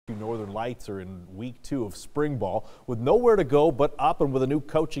Northern Lights are in week 2 of spring ball. With nowhere to go but up, and with a new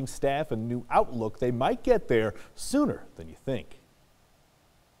coaching staff and new outlook, they might get there sooner than you think.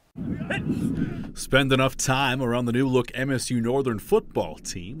 Spend enough time around the new-look MSU-Northern football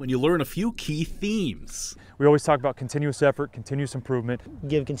team and you learn a few key themes. We always talk about continuous effort, continuous improvement.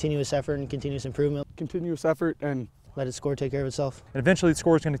 Give continuous effort and continuous improvement. Continuous effort and let the score take care of itself. And eventually the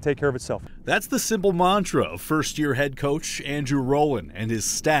score is going to take care of itself. That's the simple mantra of first-year head coach Andrew Rowland and his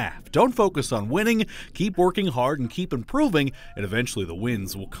staff. Don't focus on winning, keep working hard and keep improving, and eventually the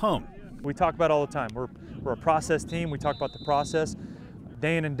wins will come. We talk about it all the time. We're a process team. We talk about the process.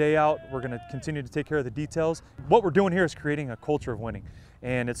 Day in and day out, we're going to continue to take care of the details. What we're doing here is creating a culture of winning.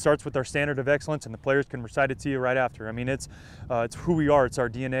 And it starts with our standard of excellence, and the players can recite it to you right after. I mean, it's who we are, it's our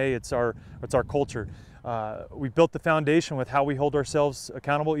DNA, it's our culture. We built the foundation with how we hold ourselves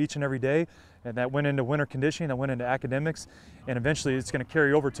accountable each and every day, and that went into winter conditioning, that went into academics, and eventually it's going to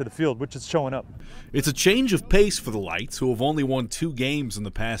carry over to the field, which is showing up. It's a change of pace for the Lights, who have only won 2 games in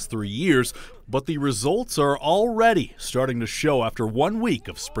the past 3 years, but the results are already starting to show after 1 week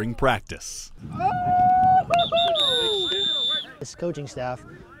of spring practice. This coaching staff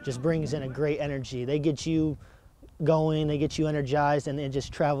just brings in a great energy. They get you going, they get you energized, and it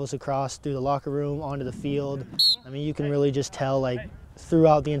just travels across through the locker room onto the field. I mean, you can really just tell, like,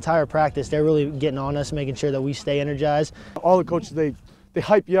 throughout the entire practice, they're really getting on us, making sure that we stay energized. all the coaches, they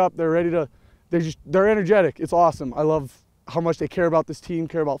hype you up. They're ready to, they're energetic. It's awesome. I love how much they care about this team,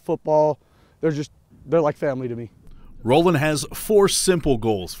 care about football. They're like family to me. Rowland has 4 simple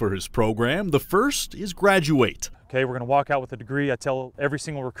goals for his program. The first is graduate. Okay, we're going to walk out with a degree. I tell every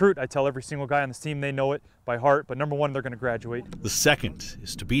single recruit, I tell every single guy on this team, they know it by heart, but number 1, they're going to graduate. The second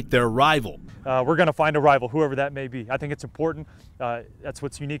is to beat their rival. We're going to find a rival, whoever that may be. I think it's important. That's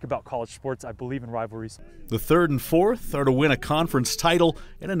what's unique about college sports. I believe in rivalries. The third and fourth are to win a conference title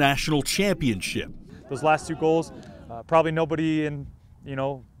and a national championship. Those last 2 goals, probably nobody in,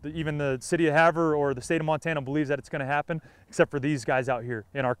 even the city of Havre or the state of Montana believes that it's going to happen, except for these guys out here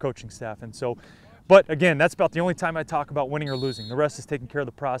in our coaching staff. And so, but again, that's about the only time I talk about winning or losing. The rest is taking care of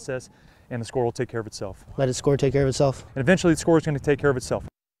the process, and the score will take care of itself. Let the score take care of itself. And eventually the score is going to take care of itself.